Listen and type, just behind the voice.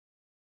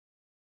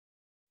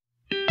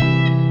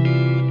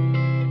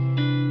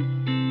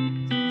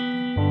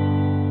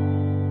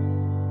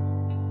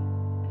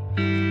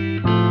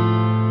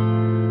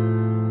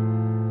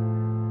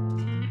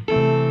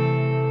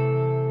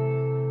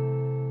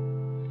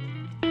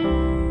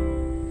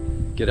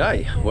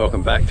G'day,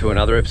 welcome back to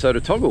another episode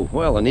of Togl.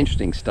 Well, an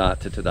interesting start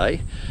to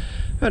today.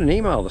 I had an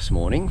email this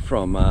morning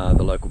from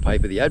the local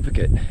paper, The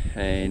Advocate,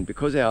 and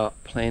because our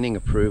planning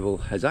approval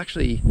has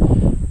actually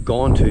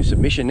gone to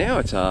submission now,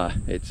 it's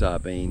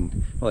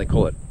been, well, they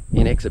call it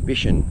in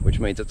exhibition, which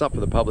means it's up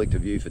for the public to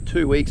view for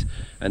 2 weeks,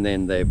 and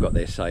then they've got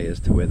their say as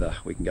to whether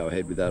we can go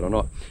ahead with that or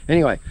not.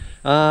 Anyway,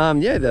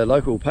 yeah, the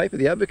local paper,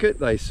 The Advocate,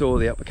 they saw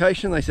the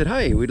application, they said,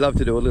 hey, we'd love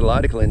to do a little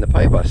article in the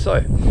paper.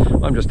 So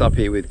I'm just up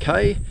here with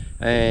Kay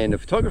and a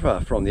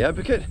photographer from The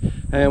Advocate,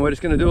 and we're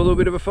just going to do a little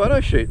bit of a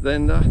photo shoot.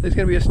 Then there's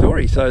going to be a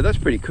story, so that's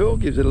pretty cool,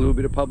 gives it a little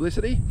bit of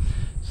publicity.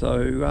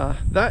 So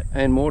that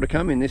and more to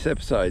come in this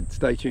episode.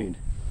 Stay tuned.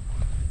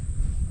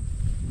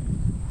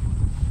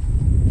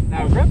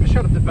 Now, we'll grab a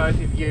shot of the both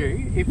of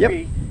you. If Yep.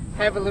 we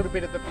have a little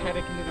bit of the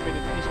paddock, a little bit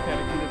of this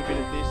paddock, a little bit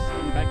of this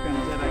in the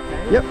background, is that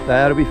okay? Yep,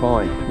 that'll be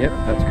fine. Yep,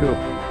 that's cool.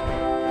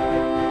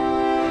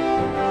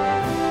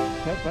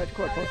 That's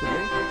quite possibly.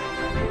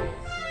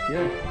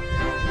 Yeah.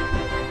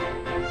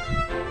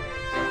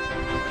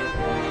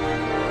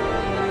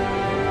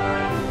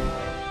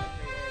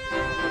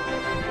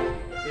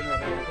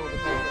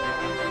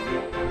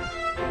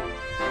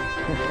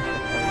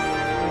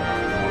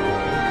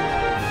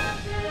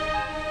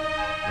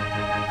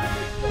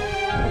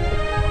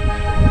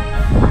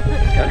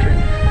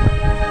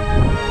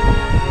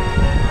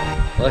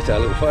 Well, that's our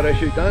little photo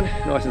shoot done,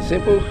 nice and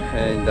simple,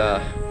 and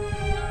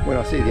when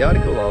I see the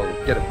article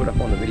I'll get it put up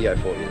on the video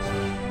for you.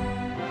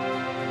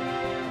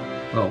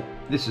 Well,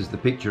 this is the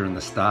picture and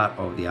the start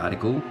of the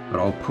article, but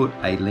I'll put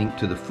a link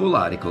to the full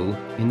article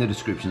in the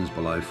descriptions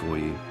below for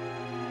you.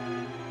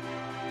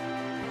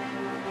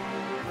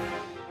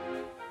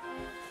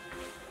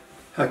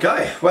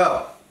 Okay,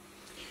 well,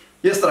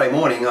 yesterday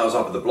morning I was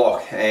up at the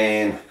block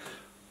and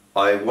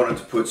I wanted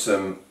to put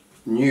some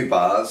new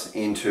bars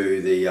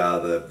into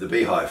the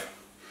beehive.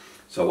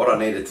 So what I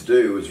needed to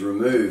do was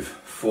remove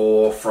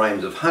 4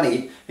 frames of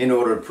honey in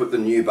order to put the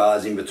new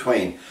bars in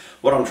between.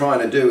 What I'm trying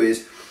to do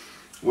is,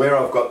 where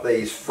I've got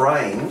these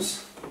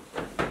frames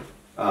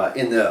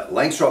in the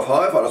Langstroth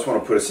hive, I just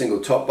want to put a single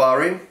top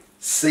bar in,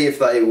 see if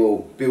they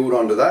will build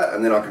onto that,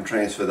 and then I can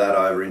transfer that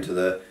over into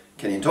the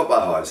Kenyan Top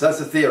Bar hive. So that's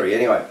the theory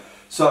anyway.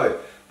 So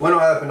when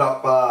I opened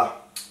up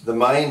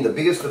the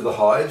biggest of the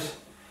hives,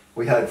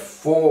 we had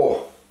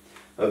 4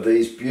 of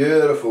these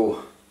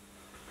beautiful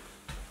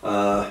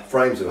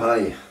frames of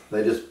honey.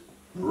 They're just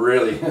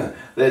really,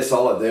 they're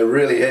solid, they're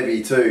really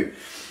heavy too.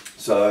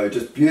 So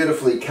just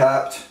beautifully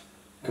capped,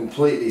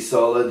 completely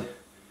solid,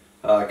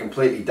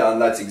 completely done.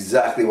 That's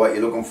exactly what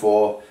you're looking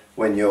for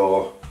when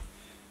you're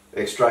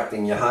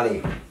extracting your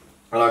honey.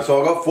 And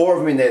so I got 4 of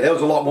them in there. There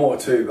was a lot more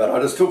too, but I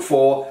just took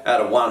 4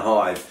 out of one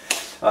hive.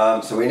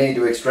 So we need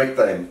to extract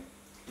them.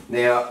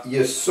 Now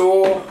you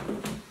saw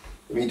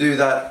me do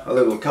that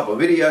a couple of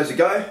videos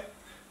ago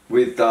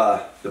with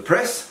the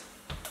press.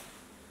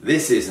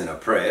 This isn't a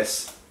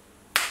press.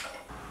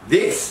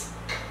 This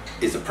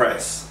is a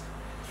press.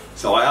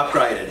 So I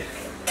upgraded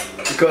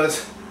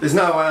because there's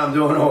no way I'm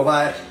doing all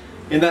that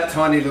in that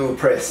tiny little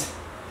press.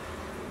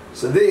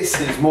 So this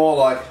is more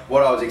like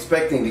what I was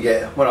expecting to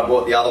get when I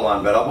bought the other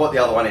one, but I bought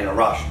the other one in a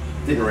rush.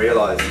 Didn't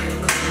realise.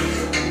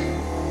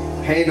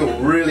 Handle,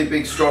 really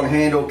big strong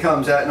handle,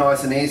 comes out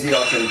nice and easy.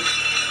 I can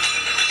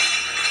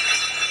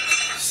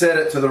set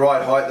it to the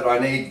right height that I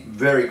need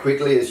very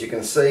quickly, as you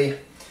can see.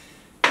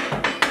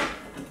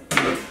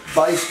 The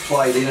base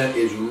plate in it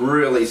is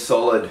really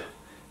solid,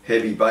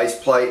 heavy base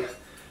plate.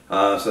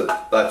 So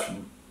that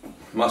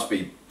must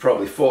be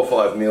probably 4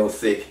 or 5 mil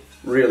thick,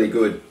 really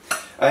good.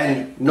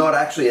 And not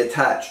actually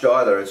attached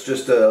either, it's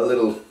just a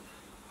little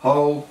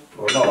hole,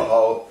 or not a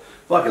hole,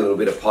 like a little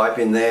bit of pipe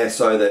in there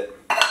so that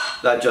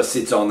that just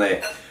sits on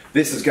there.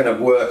 This is going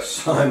to work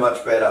so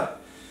much better.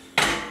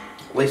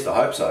 At least I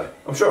hope so.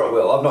 I'm sure it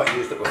will. I've not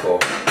used it before.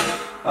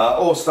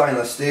 All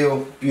stainless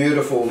steel,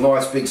 beautiful,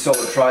 nice big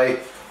solid tray.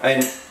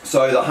 And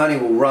so the honey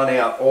will run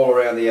out all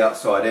around the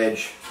outside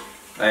edge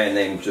and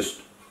then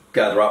just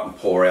gather up and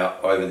pour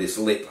out over this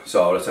lip.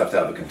 So I'll just have to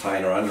have a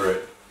container under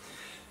it.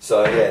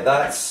 So yeah,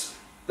 that's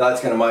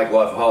going to make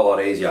life a whole lot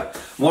easier.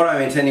 What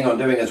I'm intending on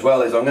doing as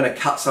well is I'm going to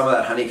cut some of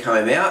that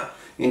honeycomb out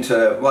into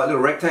like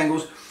little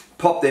rectangles,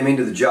 pop them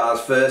into the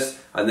jars first,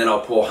 and then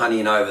I'll pour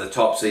honey in over the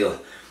top. So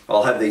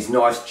I'll have these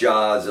nice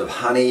jars of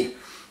honey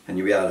and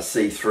you'll be able to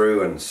see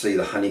through and see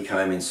the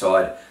honeycomb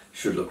inside.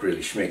 Should look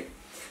really schmick.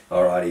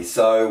 Alrighty,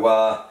 so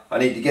I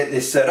need to get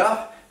this set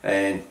up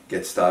and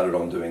get started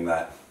on doing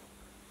that.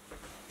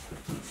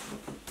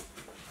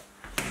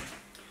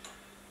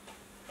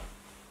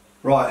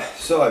 Right,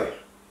 so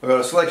I've got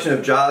a selection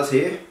of jars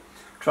here.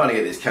 I'm trying to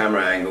get this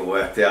camera angle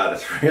worked out.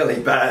 It's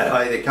really bad.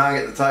 I either can't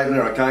get the table in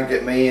or I can't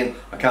get me in.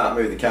 I can't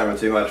move the camera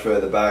too much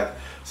further back,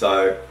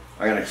 so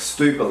I'm going to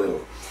stoop a little.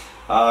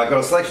 I've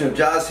got a selection of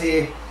jars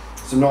here,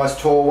 some nice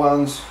tall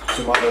ones,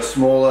 some other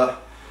smaller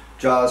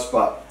jars,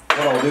 but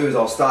what I'll do is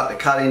I'll start to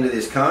cut into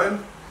this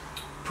comb,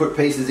 put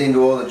pieces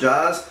into all the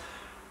jars.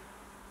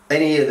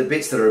 Any of the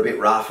bits that are a bit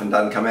rough and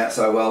doesn't come out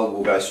so well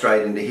will go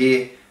straight into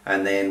here,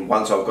 And then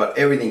once I've got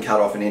everything cut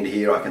off and into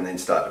here, I can then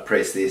start to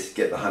press this,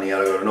 get the honey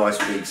out. I've got a nice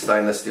big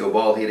stainless steel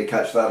bowl here to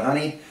catch that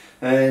honey,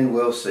 and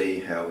we'll see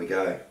how we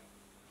go.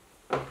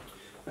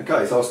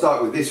 Okay, so I'll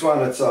start with this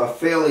one. It's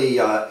fairly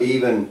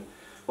even,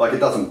 like it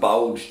doesn't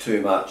bulge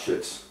too much.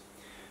 It's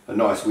a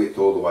nice width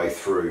all the way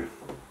through.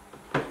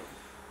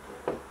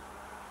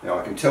 Now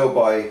I can tell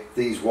by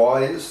these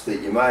wires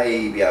that you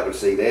may be able to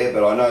see there,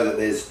 but I know that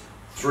there's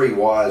 3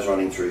 wires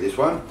running through this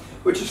one,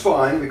 which is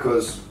fine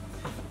because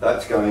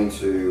that's going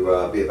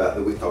to be about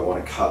the width I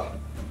want to cut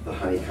the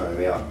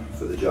honeycomb out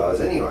for the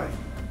jars anyway.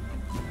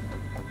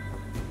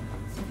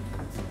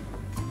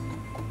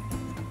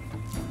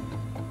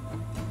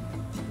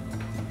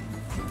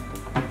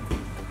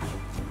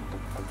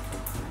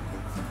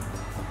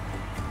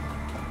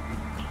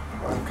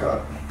 One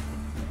cut.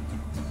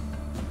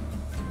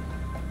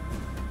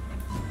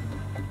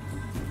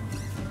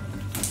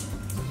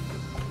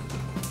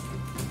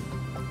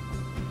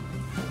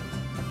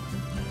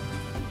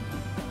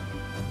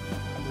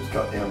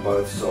 Cut down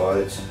both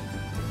sides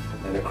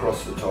and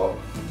across the top,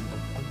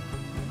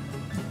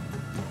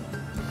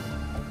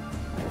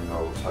 and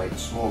I will take a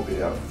small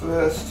bit out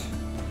first.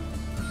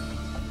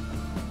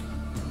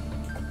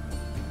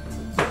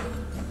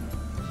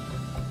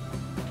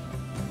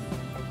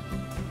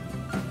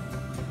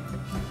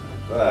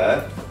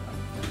 That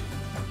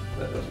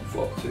doesn't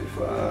flop too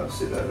far.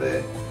 See that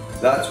there?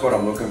 That's what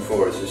I'm looking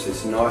for, is just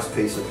this nice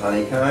piece of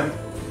honeycomb,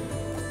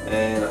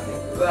 and I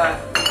think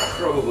that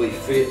probably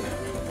fit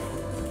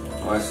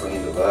nicely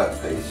into that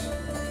piece,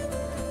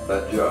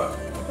 that jar.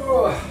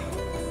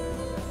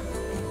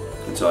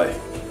 And so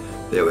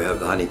there we have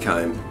the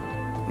honeycomb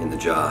in the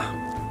jar.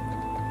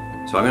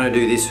 So I'm going to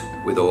do this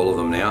with all of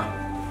them now.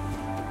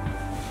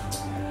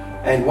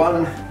 And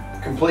one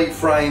complete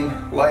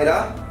frame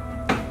later,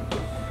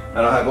 and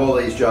I have all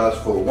these jars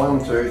full.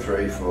 1, 2,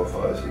 3, 4,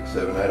 5, 6,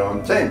 7,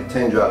 8, 9,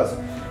 10 jars.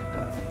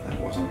 That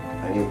wasn't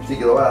any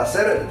particular way I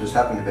said it, it just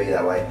happened to be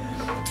that way.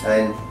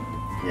 And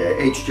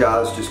yeah, each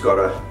jar's just got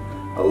a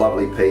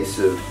lovely piece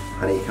of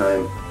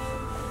honeycomb.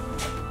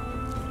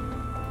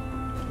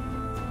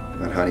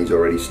 That honey's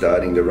already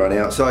starting to run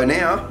out. So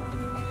now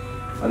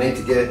I need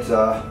to get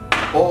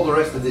all the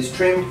rest of this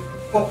trim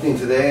popped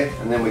into there,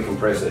 and then we can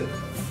press it.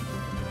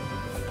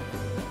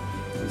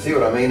 And see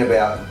what I mean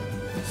about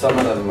some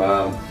of them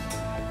are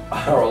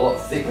a lot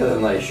thicker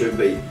than they should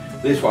be.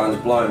 This one's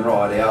blown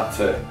right out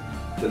to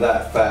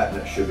that fat,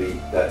 and it should be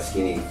that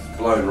skinny.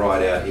 Blown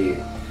right out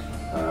here.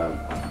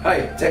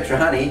 Hey, it's extra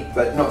honey,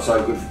 but not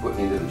so good for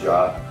putting into the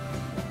jar.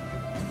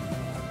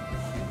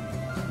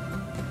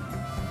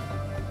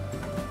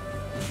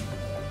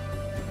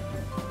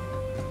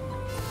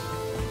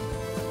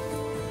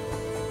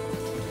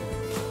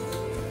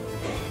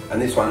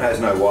 And this one has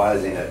no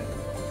wires in it.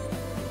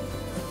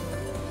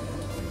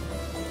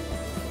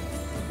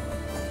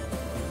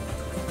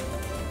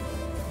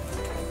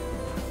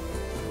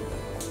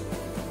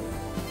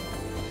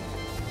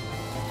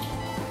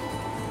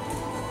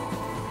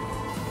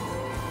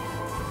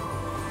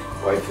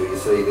 Wait till you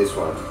see this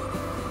one.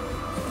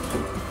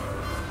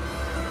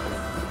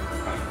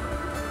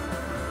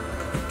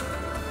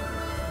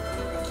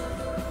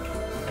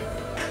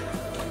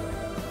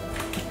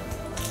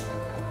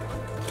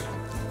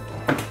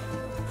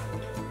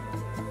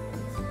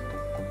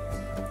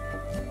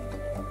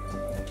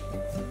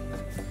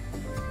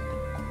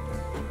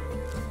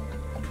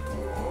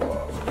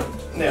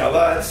 Now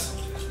that's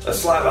a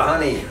slab of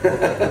honey.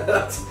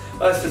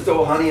 that's just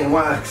all honey and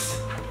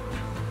wax.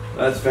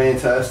 That's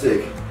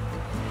fantastic.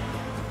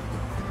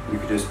 You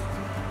could just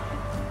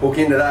hook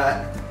into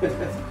that.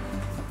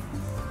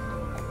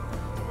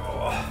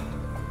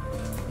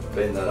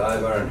 Bend that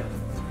over and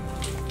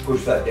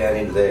push that down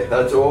into there.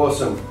 That's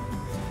awesome.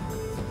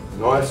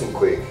 Nice and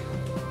quick.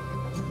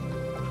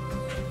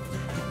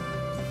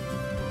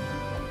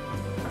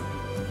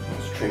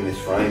 Let's trim this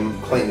frame,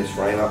 clean this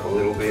frame up a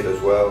little bit as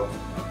well.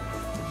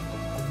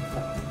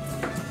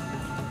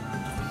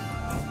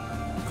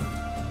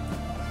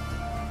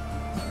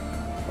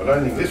 I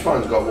don't think this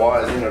one's got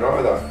wires in it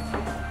either.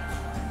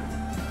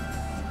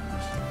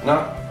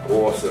 No?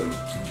 Awesome.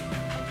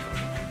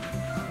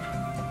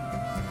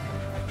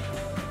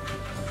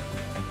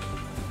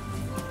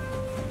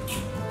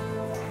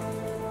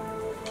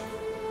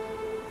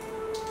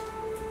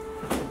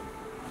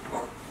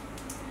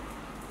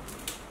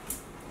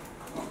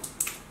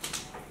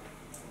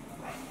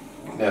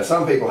 Now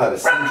some people have a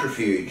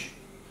centrifuge.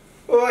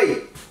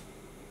 Oi!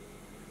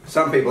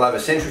 Some people have a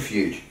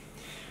centrifuge.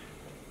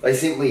 They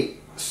simply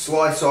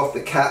slice off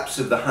the caps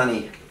of the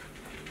honey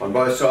on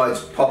both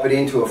sides, pop it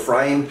into a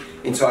frame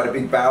inside a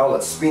big barrel,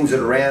 it spins it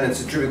around and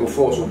centrifugal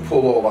force will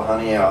pull all the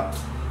honey out.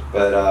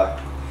 But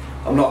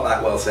I'm not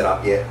that well set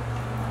up yet.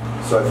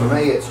 So for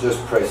me it's just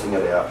pressing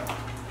it out.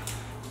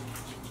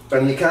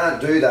 And you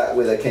can't do that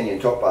with a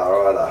Kenyan Top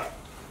Bar either.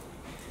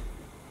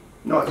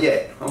 Not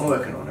yet, I'm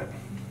working on it.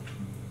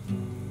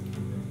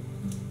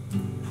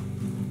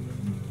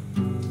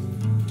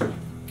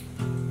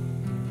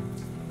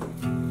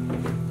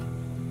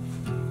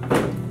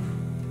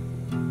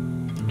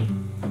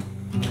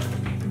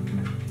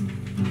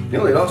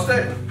 Nearly lost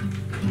it.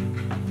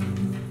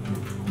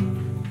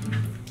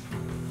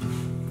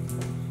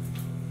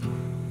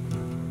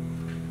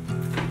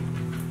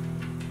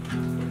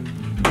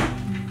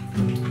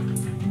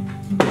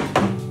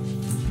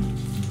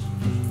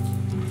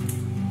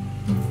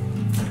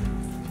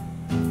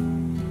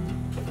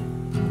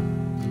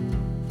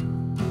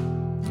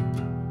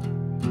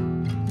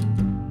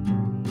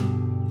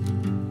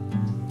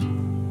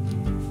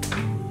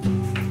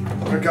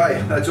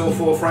 Okay, that's all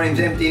 4 frames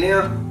empty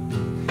now.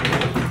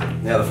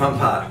 Now the fun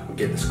part, we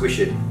get to squish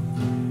it.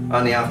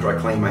 Only after I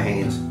clean my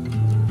hands.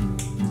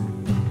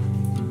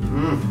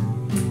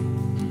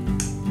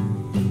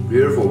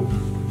 Beautiful.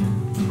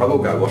 I will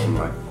go wash them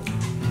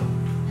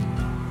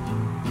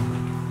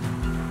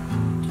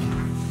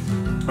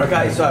though.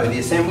 Okay, so the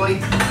assembly.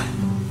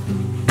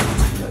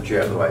 Get you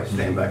out of the way,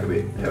 stand back a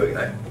bit. There we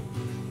go.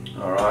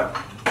 Alright.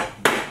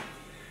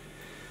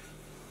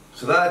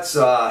 So that's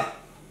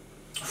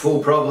full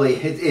probably.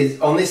 It is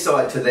on this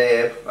side to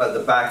there. At the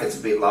back it's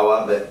a bit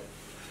lower, but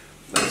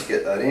let's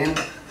get that in.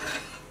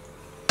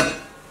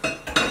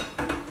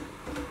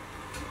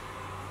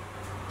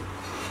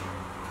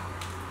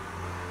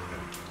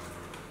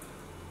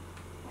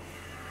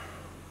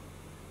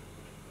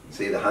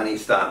 See the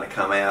honey's starting to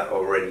come out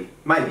already.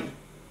 Maybe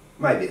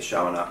it's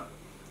showing up.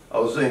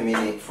 I'll zoom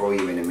in it for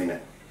you in a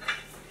minute.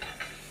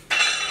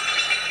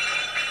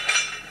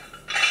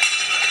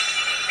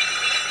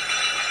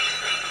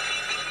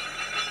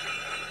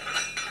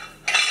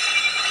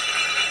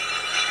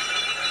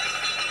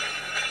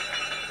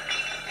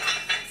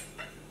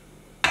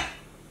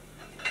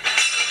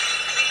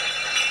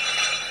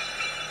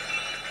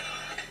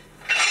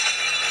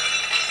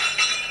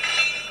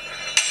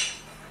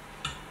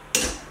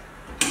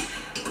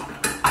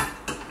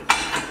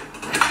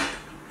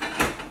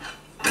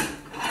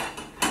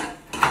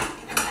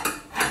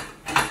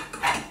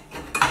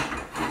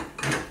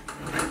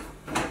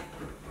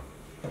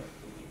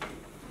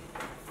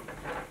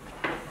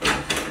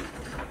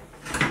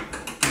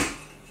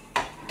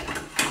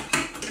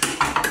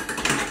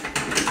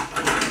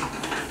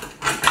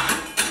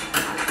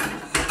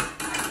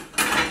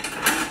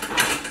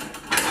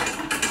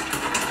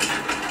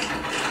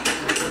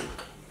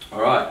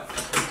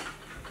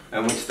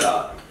 And we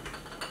start.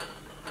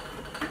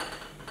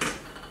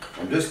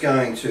 I'm just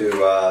going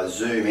to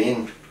zoom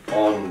in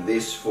on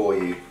this for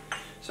you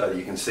so that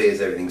you can see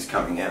as everything's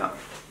coming out.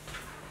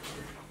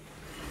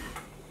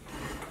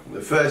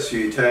 The first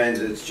few turns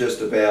it's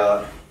just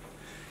about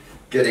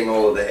getting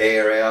all of the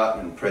air out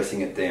and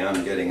pressing it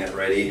down, getting it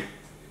ready,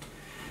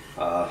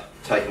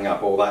 taking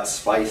up all that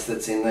space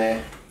that's in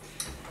there.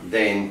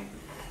 Then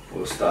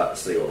we'll start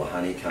to see all the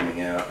honey coming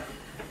out.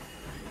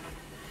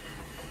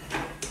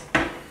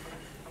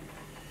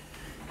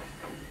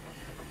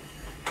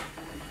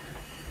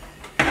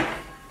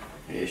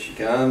 Here she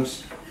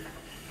comes.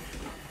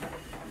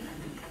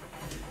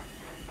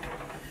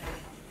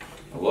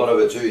 A lot of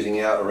it's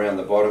oozing out around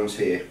the bottoms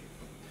here.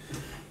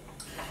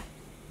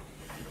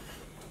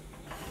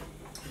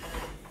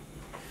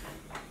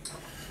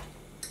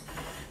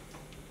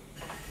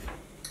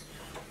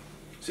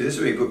 So this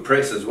will be a good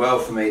press as well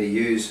for me to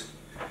use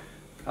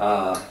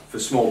for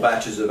small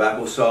batches of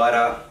apple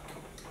cider,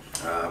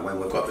 when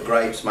we've got the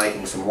grapes,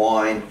 making some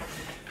wine,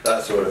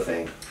 that sort of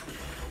thing.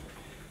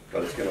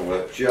 But it's going to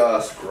work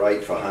just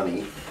great for honey.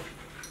 You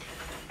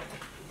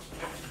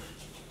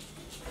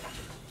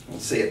can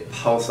see it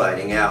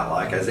pulsating out,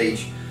 like as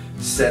each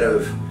set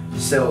of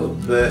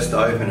cells burst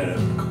open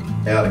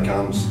and out it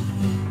comes.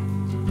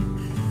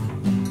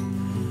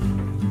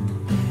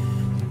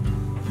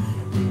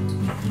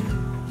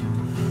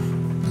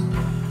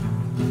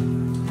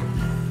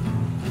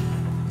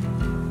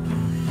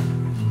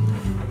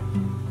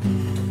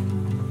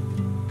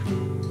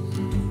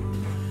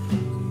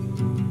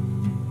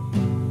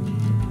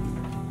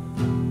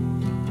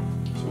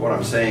 What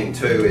I'm seeing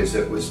too is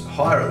it was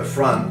higher at the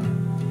front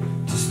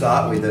to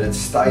start with and it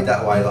stayed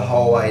that way the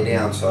whole way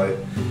down, so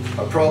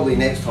I probably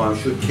next time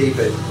should keep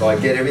it,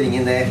 like get everything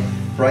in there,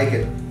 break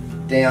it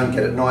down,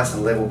 get it nice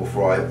and level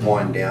before I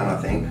wind down,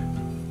 I think.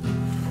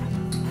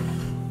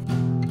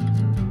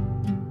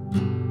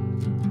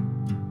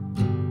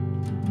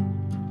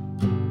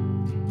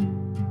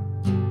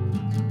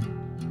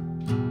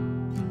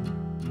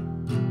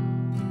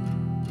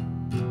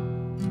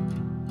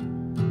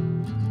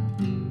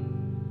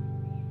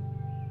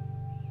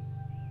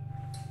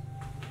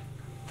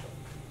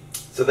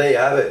 So there you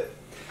have it.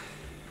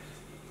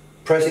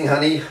 Pressing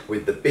honey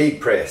with the big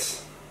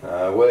press.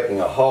 Working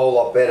a whole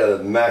lot better,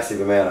 the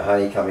massive amount of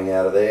honey coming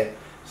out of there.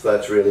 So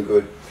that's really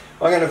good.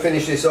 I'm going to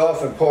finish this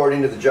off and pour it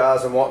into the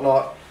jars and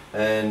whatnot,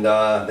 and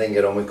then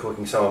get on with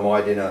cooking some of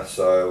my dinner.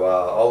 So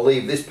I'll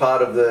leave this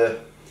part of the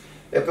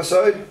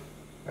episode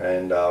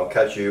and I'll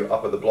catch you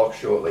up at the block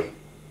shortly.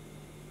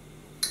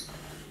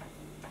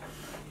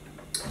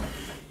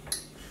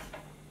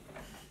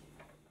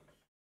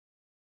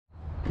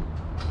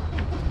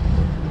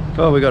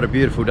 Well, we've got a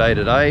beautiful day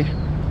today.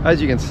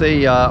 As you can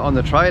see on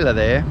the trailer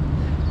there,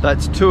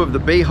 that's 2 of the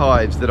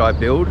beehives that I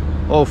build,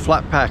 all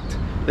flat packed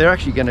they're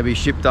actually going to be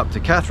shipped up to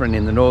Katherine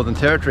in the Northern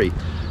Territory.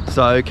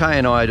 So Kay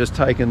and I are just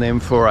taking them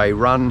for a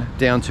run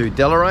down to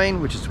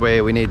Deloraine, which is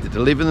where we need to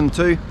deliver them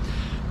to.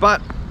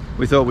 But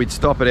we thought we'd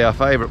stop at our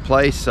favourite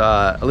place,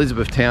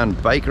 Elizabethtown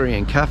Bakery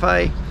and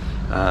Cafe,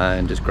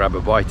 and just grab a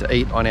bite to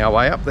eat on our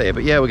way up there.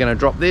 But yeah, we're going to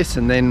drop this,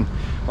 and then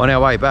on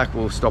our way back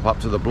we'll stop up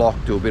to the block,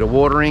 do a bit of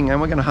watering, and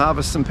we're going to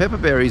harvest some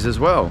pepperberries as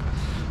well.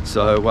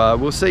 So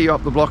we'll see you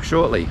up the block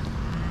shortly.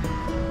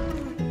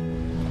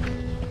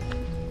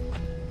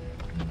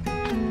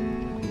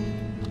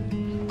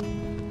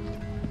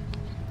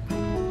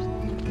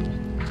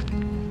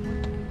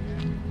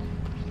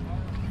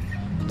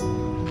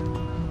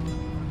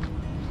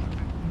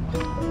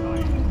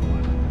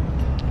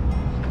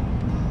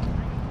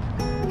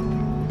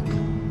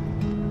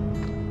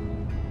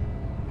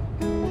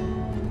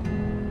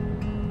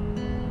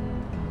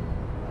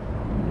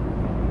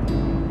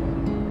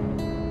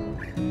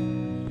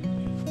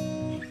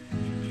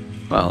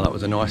 Well, that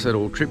was a nice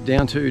little trip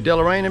down to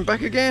Deloraine and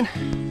back again.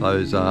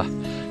 Those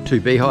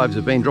 2 beehives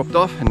have been dropped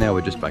off, and now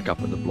we're just back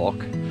up at the block.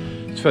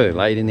 It's fairly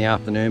late in the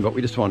afternoon, but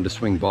we just wanted to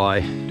swing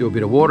by, do a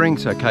bit of watering.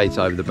 So Kate's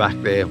over the back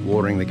there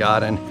watering the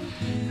garden,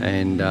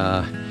 and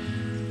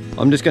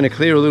I'm just going to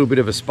clear a little bit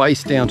of a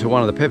space down to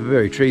one of the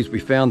pepperberry trees we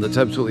found that's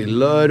absolutely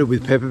loaded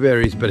with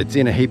pepperberries, but it's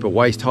in a heap of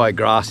waist-high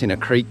grass in a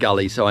creek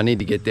gully, so I need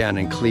to get down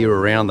and clear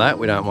around that.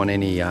 We don't want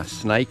any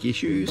snake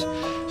issues,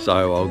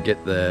 so I'll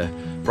get the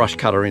brush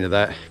cutter into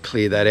that,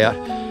 clear that out,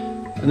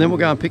 and then we'll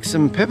go and pick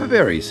some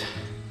pepperberries.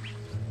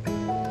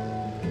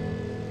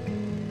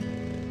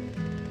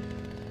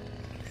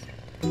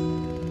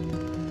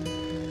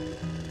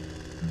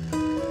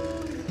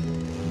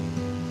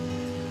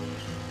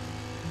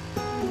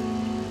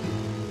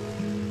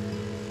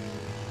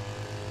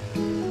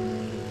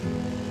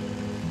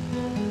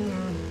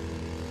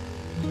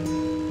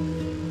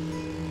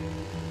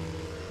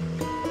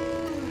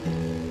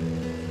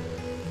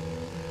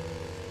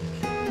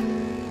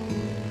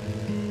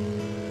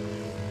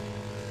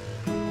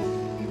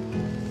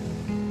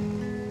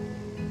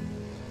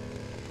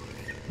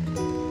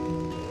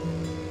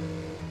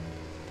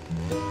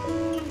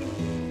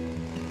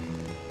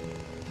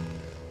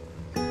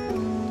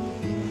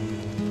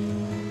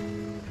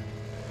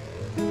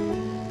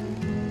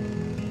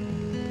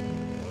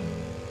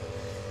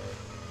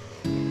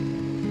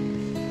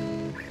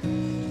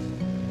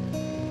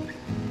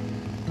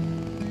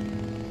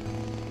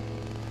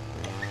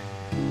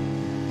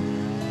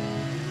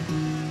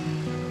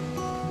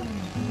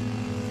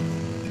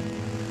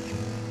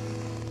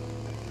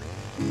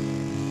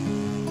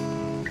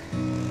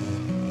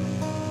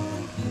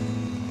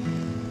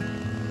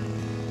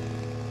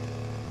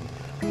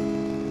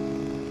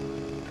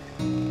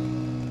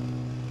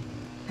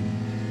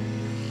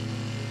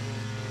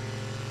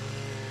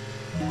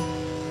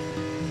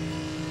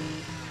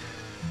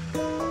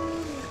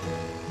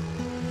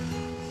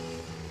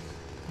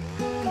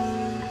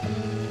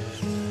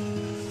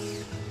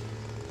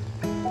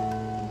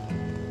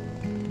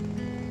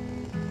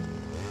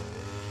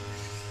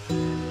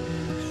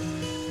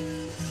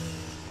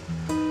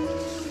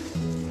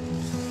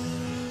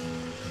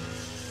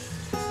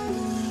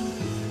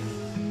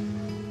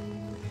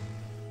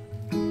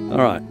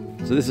 Alright,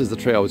 so this is the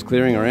tree I was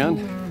clearing around.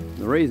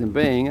 The reason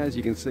being, as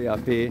you can see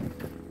up here,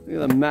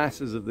 look at the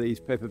masses of these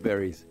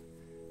pepperberries.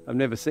 I've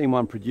never seen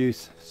one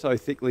produce so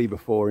thickly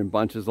before in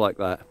bunches like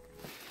that.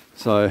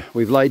 So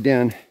we've laid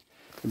down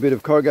a bit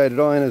of corrugated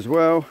iron as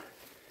well,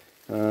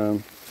 so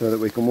that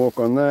we can walk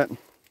on that.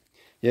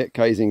 Yeah,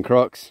 Kay's in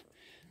Crocs,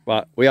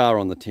 but we are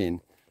on the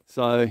tin.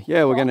 So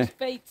yeah, we're going to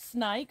beat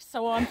snakes,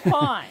 so I'm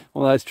fine.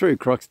 Well, that's true.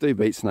 Crocs do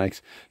beat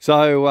snakes.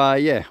 So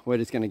yeah, we're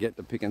just going to get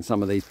to picking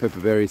some of these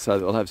pepperberries so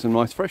that we'll have some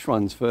nice fresh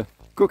ones for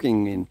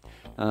cooking in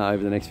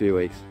over the next few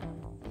weeks.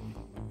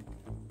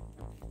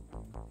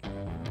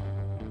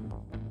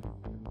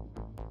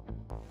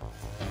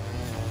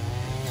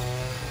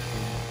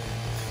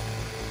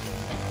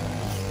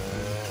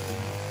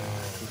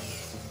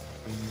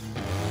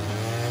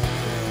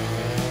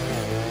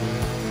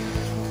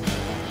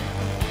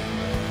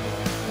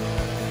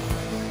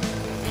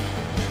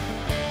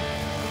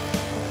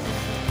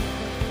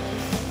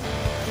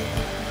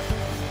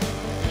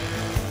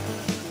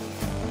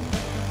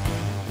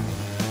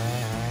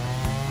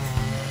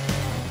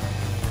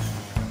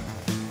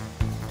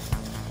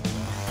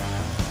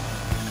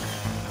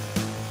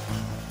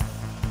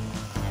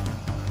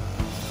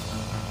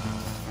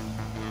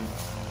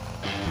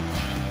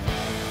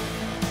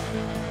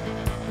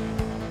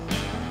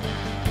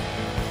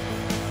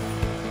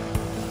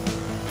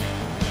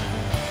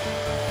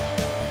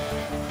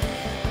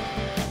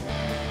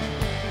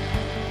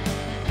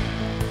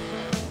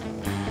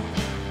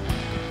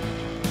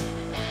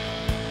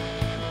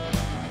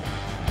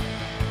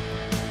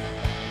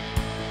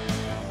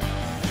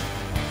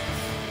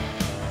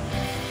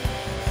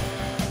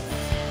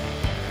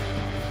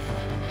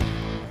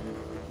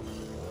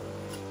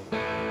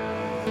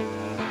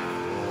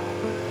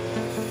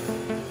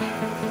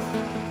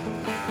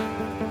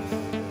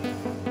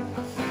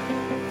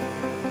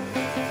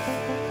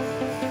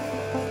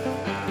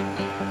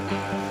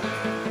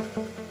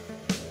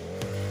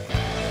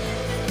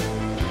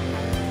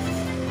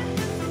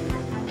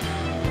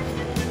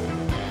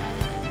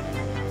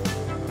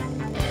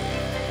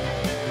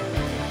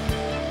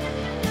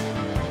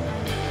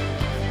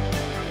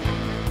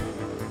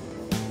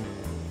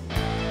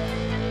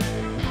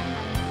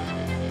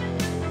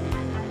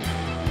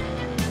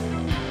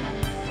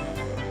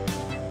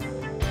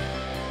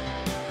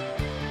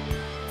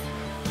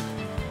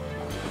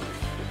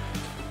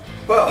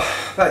 Well,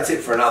 that's it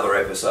for another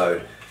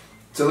episode.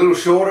 It's a little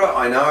shorter,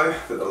 I know,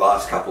 but the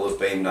last couple have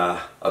been a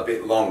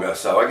bit longer,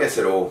 so I guess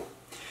it all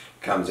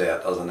comes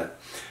out, doesn't it?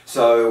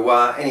 So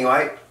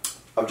anyway,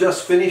 I've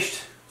just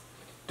finished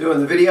doing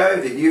the video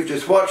that you've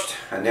just watched,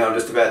 and now I'm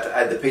just about to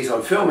add the piece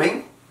I'm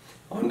filming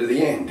onto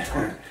the end.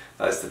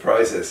 That's the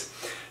process.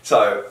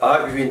 So I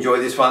hope you've enjoyed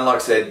this one. Like I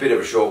said, a bit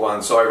of a short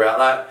one, sorry about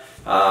that.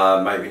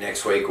 Maybe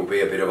next week will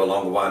be a bit of a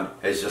longer one.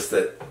 It's just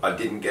that I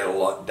didn't get a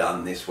lot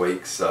done this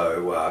week,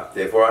 so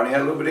therefore I only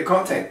had a little bit of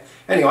content.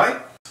 Anyway,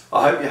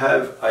 I hope you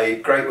have a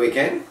great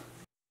weekend.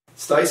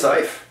 Stay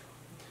safe.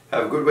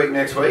 Have a good week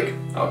next week.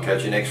 I'll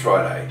catch you next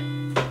Friday.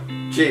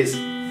 Cheers.